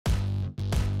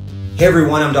Hey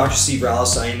everyone, I'm Dr. Steve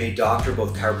Rallis. I am a doctor of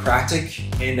both chiropractic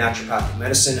and naturopathic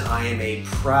medicine. I am a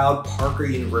proud Parker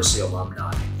University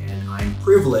alumni, and I'm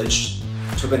privileged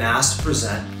to have been asked to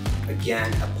present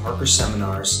again at Parker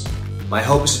seminars. My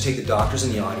hope is to take the doctors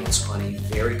in the audience on a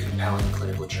very compelling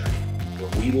clinical journey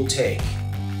where we will take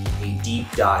a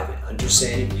deep dive in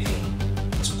understanding pain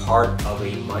as part of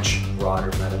a much broader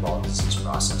metabolic disease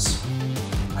process.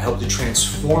 I hope to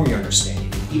transform your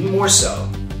understanding, and even more so,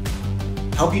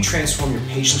 help you transform your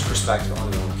patient's perspective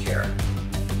on their own care.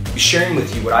 I'll be sharing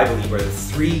with you what I believe are the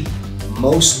three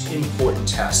most important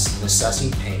tests in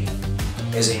assessing pain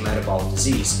as a metabolic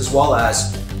disease, as well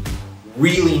as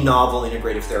really novel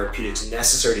integrative therapeutics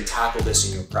necessary to tackle this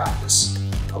in your practice.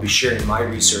 I'll be sharing my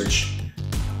research,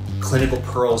 clinical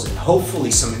pearls, and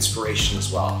hopefully some inspiration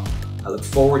as well. I look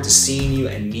forward to seeing you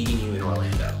and meeting you in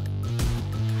Orlando.